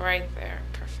lower, right there.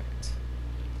 Perfect.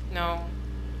 No.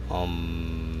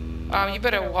 You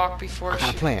better walk before I got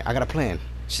a she. plan. I got a plan.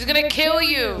 She's gonna kill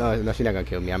you. No, no, she's not gonna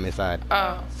kill me. I'm inside.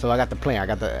 Oh. So I got the plan. I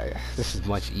got the. This is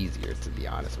much easier, to be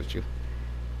honest with you.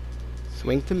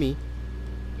 Swing to me.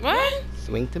 What?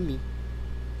 Swing to me.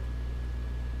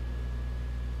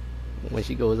 When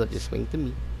she goes up, just swing to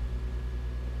me.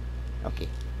 Okay.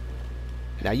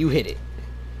 Now you hit it.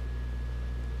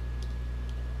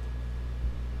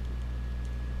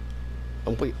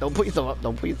 Don't put yourself up.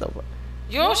 Don't put yourself up.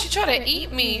 Yo, she tried to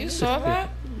eat me. You saw that?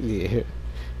 Yeah.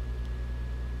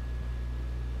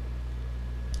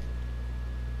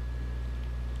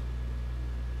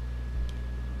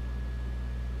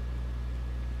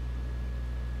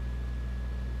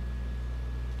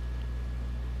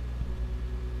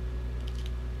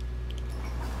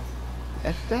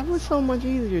 That was so much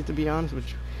easier, to be honest with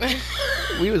you.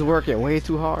 We was working way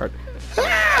too hard.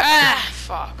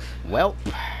 Fuck. Well,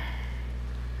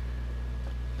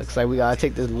 looks like we gotta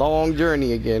take this long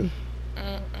journey again.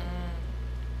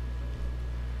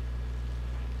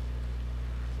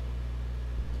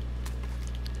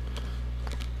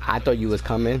 I thought you was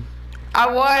coming.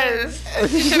 I was.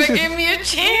 You should have given me a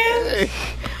chance.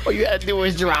 All you had to do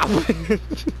was drop.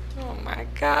 Oh my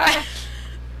god.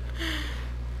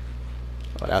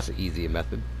 Oh, that's an easier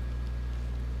method.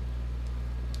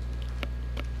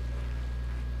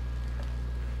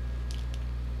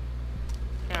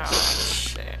 Oh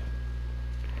shit.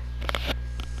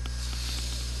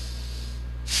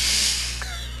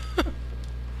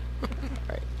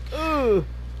 Alright. Ooh.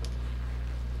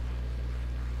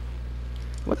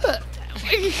 What the?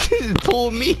 You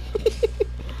pulled me.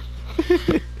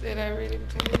 Did I really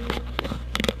pull you?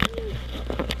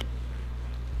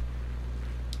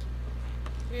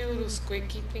 You little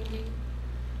squeaky thingy.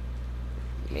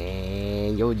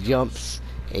 Man, your jumps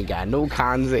ain't got no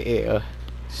cons of air.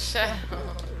 Shut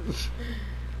up.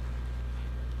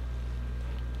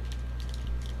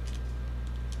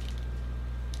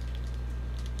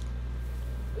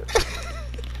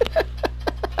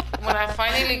 When I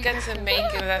finally get to make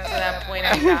it to that point,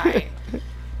 I die.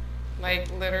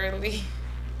 Like, literally.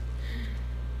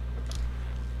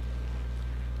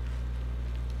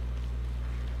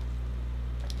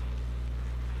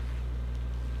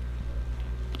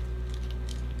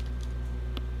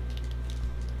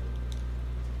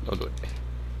 Don't do it.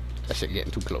 That shit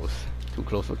getting too close. Too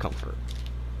close for comfort.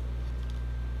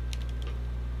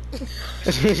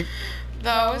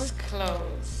 That was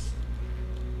close.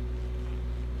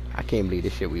 I can't believe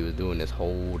this shit we was doing this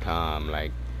whole time.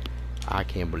 Like, I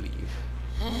can't believe.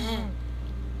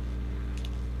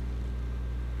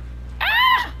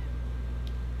 Ah!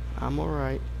 I'm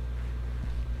alright.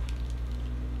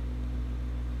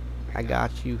 I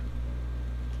got you.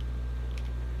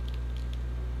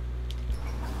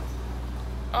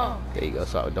 Oh. There you go.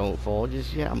 So don't fall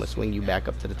just yet. I'm gonna swing you back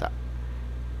up to the top.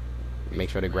 Make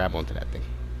sure to grab onto that thing.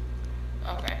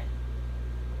 Okay.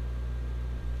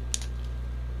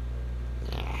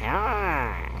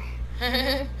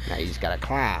 Now you just gotta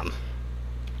climb.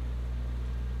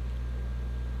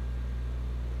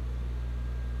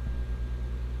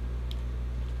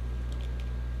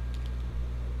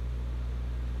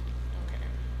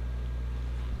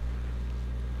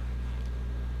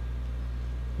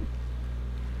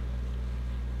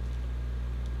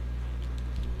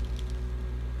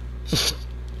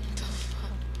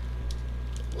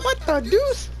 What the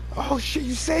deuce? Oh shit,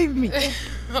 you saved me.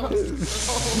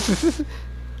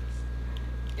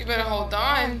 You better hold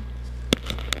on.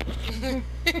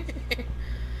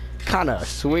 Kind of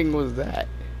swing was that?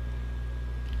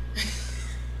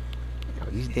 Yo,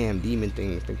 these damn demon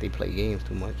things think they play games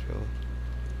too much, yo.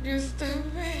 You stupid.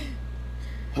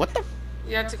 What the?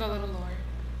 You have to go a little lower.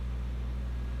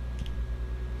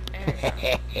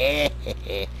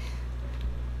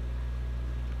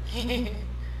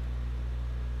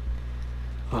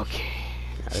 Okay,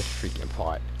 now this freaking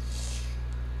part.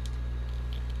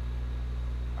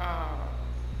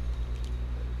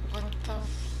 What the?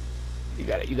 You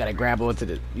gotta grab onto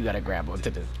this. You gotta grab onto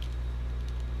this.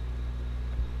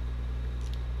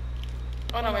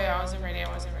 Oh no, wait, I wasn't ready. I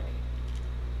wasn't ready.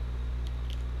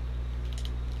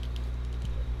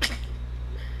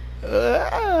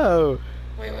 Oh.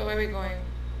 Wait, where are we going?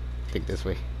 Think this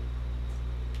way.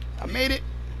 I made it.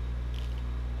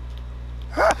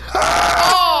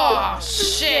 Oh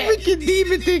shit! Freaking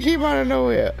demon thing came out of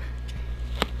nowhere.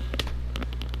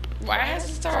 Why has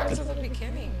it started to the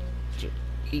beginning?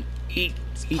 Eat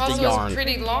This the puzzle yarn. is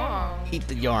pretty long. Eat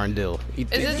the yarn, Dill. Eat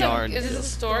the Is yarn. this a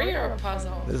story or a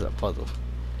puzzle? This is a puzzle.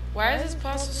 Why is this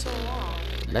puzzle so long?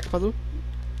 Next puzzle?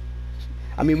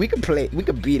 I mean, we could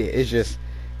beat it. It's just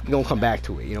we're gonna come back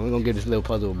to it. You know, we're gonna give this little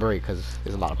puzzle a break because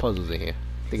there's a lot of puzzles in here.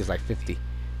 I think it's like 50.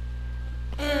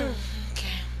 Okay.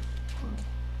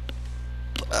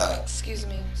 Excuse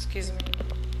me. Excuse me.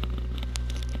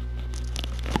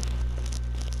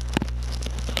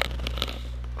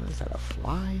 What is that? A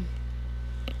fly?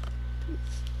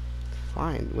 It's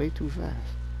flying way too fast.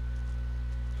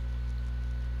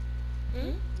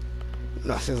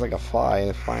 No, it seems like a fly and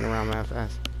it's flying around that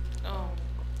fast. Oh.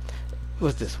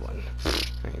 What's this one?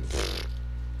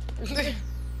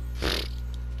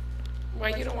 Why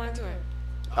you don't want to do it?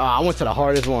 I went to the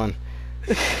hardest one.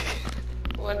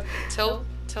 What?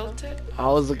 Tilted? I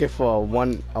was looking for a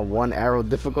one arrow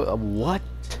difficult. What?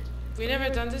 We never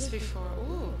done this before.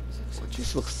 Ooh.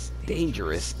 This looks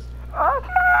dangerous.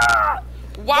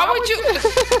 Why would you?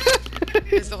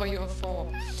 It's all your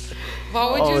fault.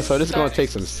 Why would you? So this is gonna take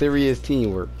some serious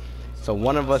teamwork. So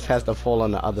one of us has to fall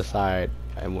on the other side,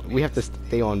 and we have to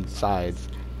stay on sides.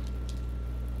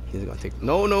 He's gonna take.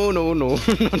 No.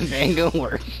 That ain't gonna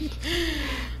work.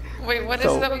 Wait, what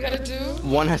is it that we gotta do?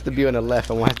 One has to be on the left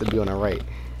and one has to be on the right.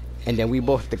 And then we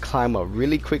both have to climb up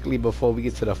really quickly before we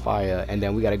get to the fire, and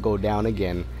then we gotta go down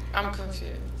again. I'm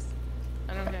confused.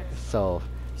 I don't get it. So,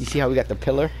 you see how we got the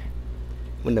pillar?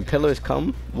 When the pillars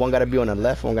come, one gotta be on the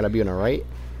left, one gotta be on the right.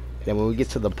 Then when we get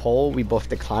to the pole, we both have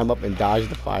to climb up and dodge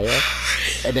the fire.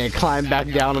 And then climb back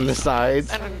down on the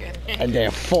sides. I don't get it. And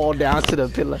then fall down to the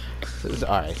pillar.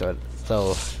 Alright,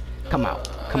 so come out.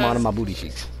 Come out of my booty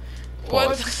cheeks.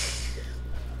 What?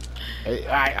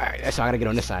 Alright, so I gotta get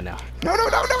on this side now. No,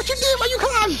 what you did? Why you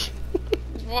climb?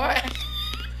 What?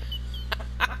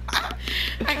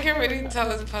 I can really tell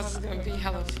this puzzle's gonna be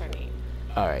hella funny.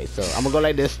 Alright, so I'm gonna go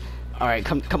like this. Alright,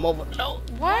 come over. No.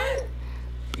 What?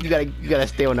 You gotta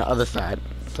stay on the other side.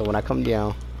 So when I come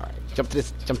down, alright, jump to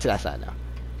that side now.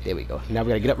 There we go. Now we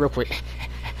gotta get up real quick.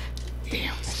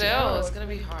 Damn. Still, it's gonna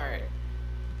be hard.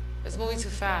 It's moving too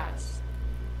fast.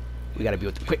 We gotta be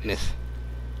with the quickness.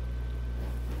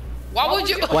 Why would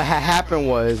you? What happened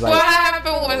was like. What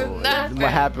happened was nothing. What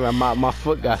happened? My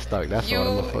foot got stuck. That's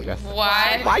all. My foot got stuck.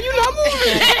 Why? Why you not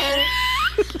moving?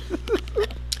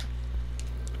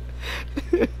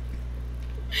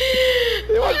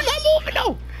 Why you not moving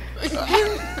though?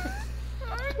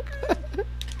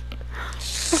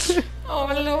 Oh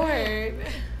my lord.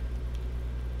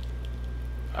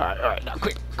 Alright, now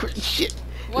quick, shit.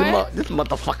 What? This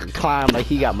motherfucker climbed like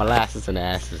he got molasses in the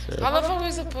asses. How the fuck are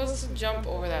we supposed to jump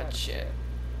over that shit?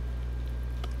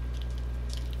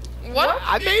 What?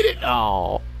 I made it.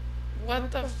 Oh.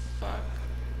 What the fuck?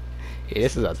 Yeah,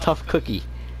 this is a tough cookie.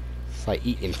 It's like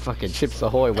eating fucking Chips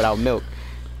Ahoy without milk.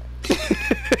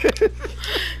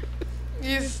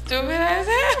 You stupid ass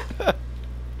hell.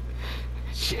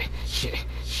 Shit.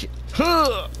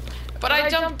 But I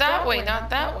jumped that way, not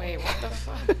that way. What the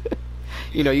fuck?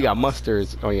 You know, you got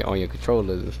mustards on your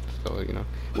controllers, so you know.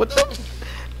 What the?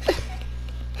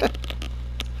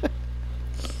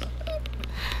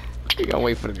 We gonna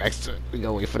wait for the next one. We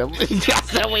gonna wait for them. I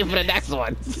said wait for the next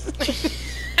one.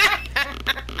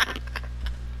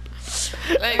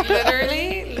 Like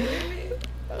literally.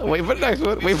 Wait for the next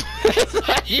one. Wait for the next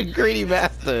one. You greedy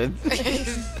bastard.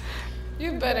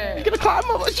 You better. You gonna climb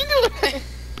up? What you doing?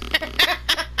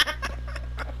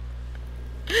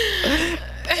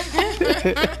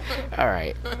 All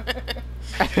right.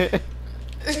 What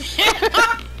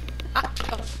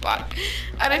the fuck?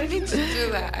 I didn't mean to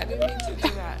do that.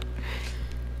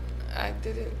 I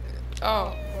didn't.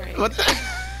 Oh, right. What the?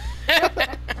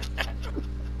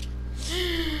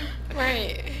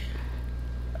 Right.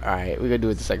 All right, we're gonna do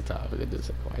it the second time.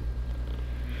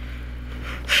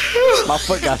 My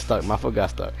foot got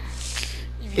stuck.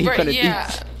 He couldn't. Yeah.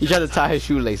 He tried to tie his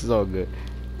shoelace. It's all good.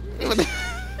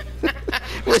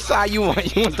 Which side you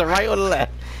want? You want the right or the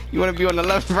left? You want to be on the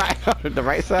left, right, or the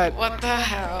right side? What the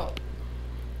hell?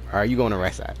 Alright, you go on the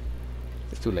right side.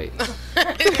 It's too late.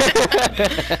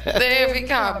 Damn, we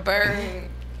got burned.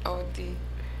 OD.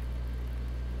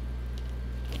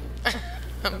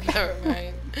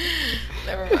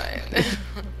 Never mind.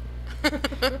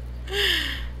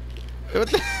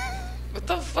 What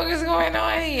the fuck is going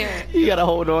on here? You gotta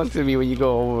hold on to me when you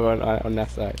go over on that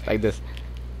side, like this.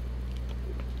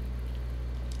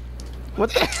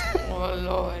 What the? Oh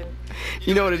lord.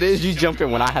 You know what it is? You jump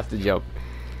in when I have to jump.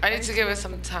 I need to give it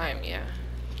some time, yeah.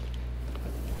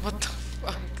 What the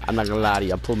fuck? I'm not gonna lie to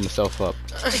you, I pulled myself up.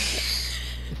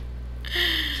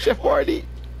 Chef Party.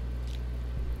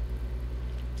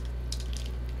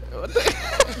 What the?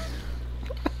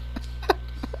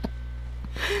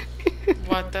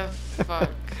 What the fuck?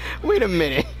 Wait a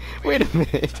minute. Wait a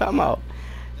minute. Time out.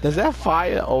 Does that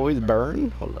fire always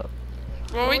burn? Hold up.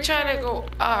 When we trying to go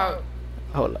up.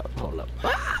 Hold up. Hold up.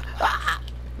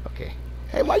 Okay.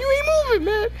 Hey, why you ain't moving,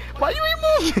 man? Why you ain't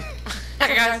moving?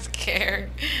 I got scared.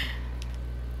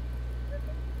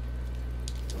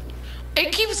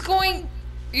 It keeps going.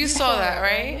 You saw that,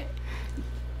 right?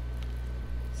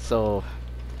 So,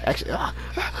 actually,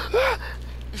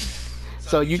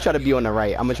 so you try to be on the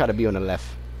right. I'm gonna try to be on the left.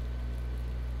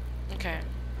 Okay.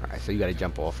 All right. So you gotta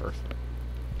jump off first.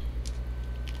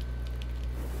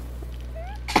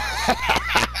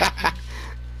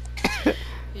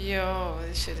 Yo,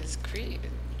 this shit is creepy.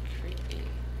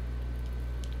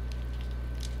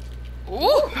 Ooh!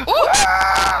 What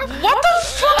the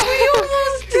fuck? We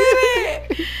almost did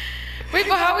it! Wait,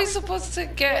 but how are we supposed to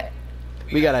get...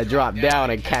 We gotta drop down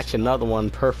and catch another one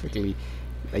perfectly.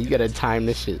 Like, you gotta time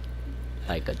this shit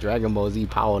like a Dragon Ball Z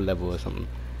power level or something.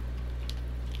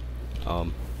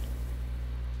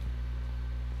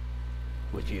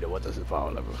 Vegeta, what does the power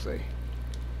level say?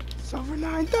 It's over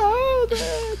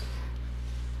 9,000!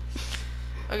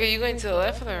 Okay, you going to the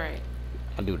left or the right?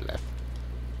 I'll do the left.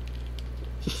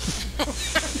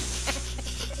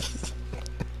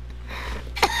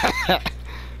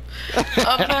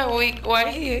 I'm that weak.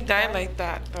 Why he die like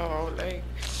that though? Like,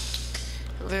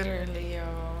 literally, yo.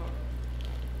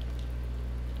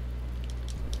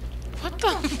 What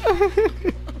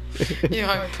the? Yo,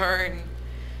 I burn.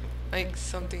 Like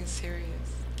something serious.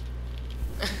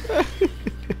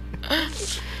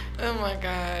 Oh my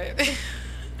god.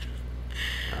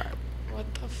 Alright. What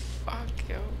the fuck,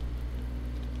 yo?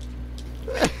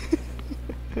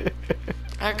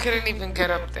 I couldn't even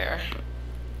get up there.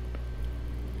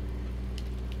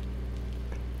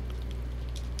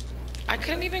 I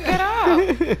couldn't even get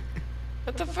up.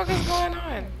 What the fuck is going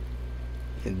on?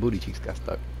 His booty cheeks got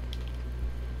stuck.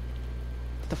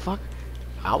 What the fuck?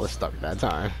 I was stuck that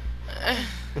time.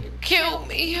 You killed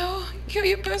me, yo. You killed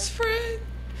your best friend.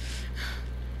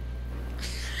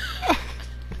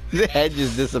 The head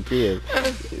just disappeared.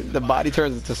 The body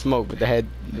turns into smoke, but the head,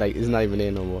 like, is not even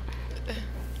there no more.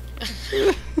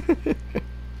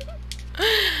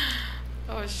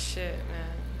 Oh shit, man.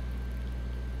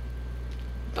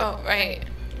 Oh, right.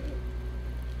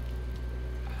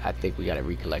 I think we gotta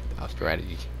recollect our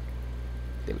strategy.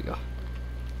 There we go.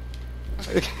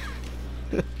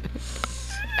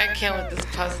 I can't with this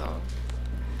puzzle.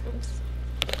 Oops.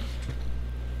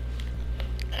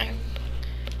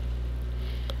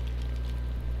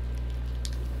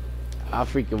 I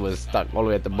freaking was stuck all the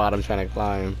way at the bottom trying to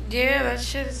climb. Yeah, that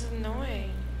shit is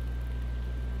annoying.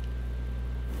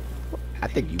 I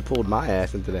think you pulled my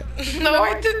ass into that. No,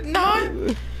 I did not.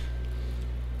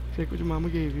 Shake what your mama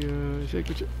gave you. Shake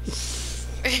what your...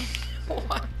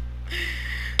 What?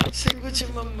 Shake what your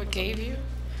mama gave you?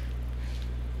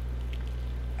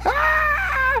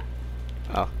 Ah!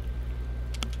 Oh.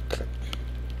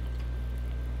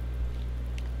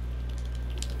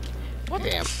 What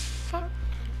Damn. the fuck?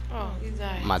 Oh, you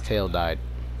died. My tail died.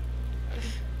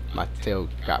 My tail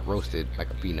got roasted like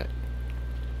a peanut.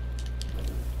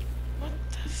 What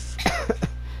the fuck?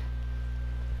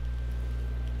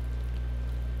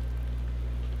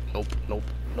 Nope, nope,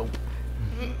 nope.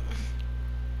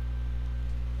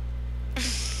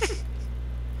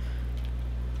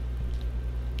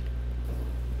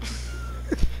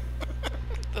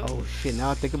 Oh shit,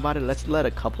 now I think about it, let's let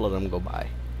a couple of them go by.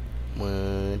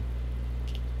 1,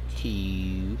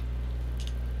 2,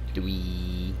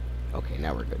 3. Okay,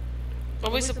 now we're good. What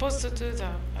are we supposed to do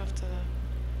though after that?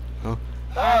 Huh?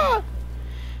 Ah!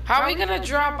 How are we gonna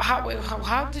drop?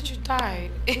 How did you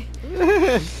die?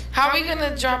 How are we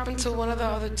gonna drop into one of the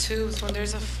other tubes when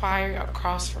there's a fire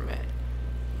across from it?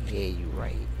 Yeah, you're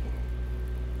right.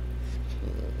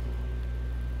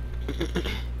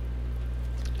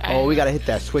 Oh, we gotta hit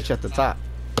that switch at the top.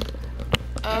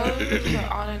 Oh, the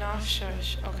on and off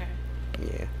shush. Okay.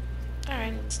 Yeah.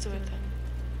 Alright, let's do it then.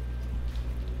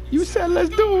 You said let's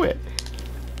do it.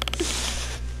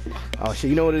 Oh shit,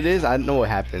 you know what it is? I know what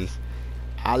happens.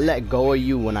 I let go of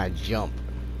you when I jump.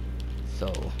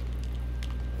 So.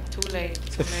 Too late.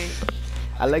 Too late.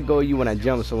 I let go of you when I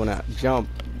jump, so when I jump,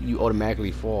 you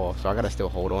automatically fall. So I gotta still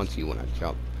hold on to you when I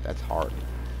jump. That's hard.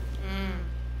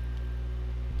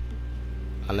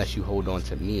 Unless you hold on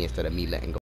to me instead of me letting go.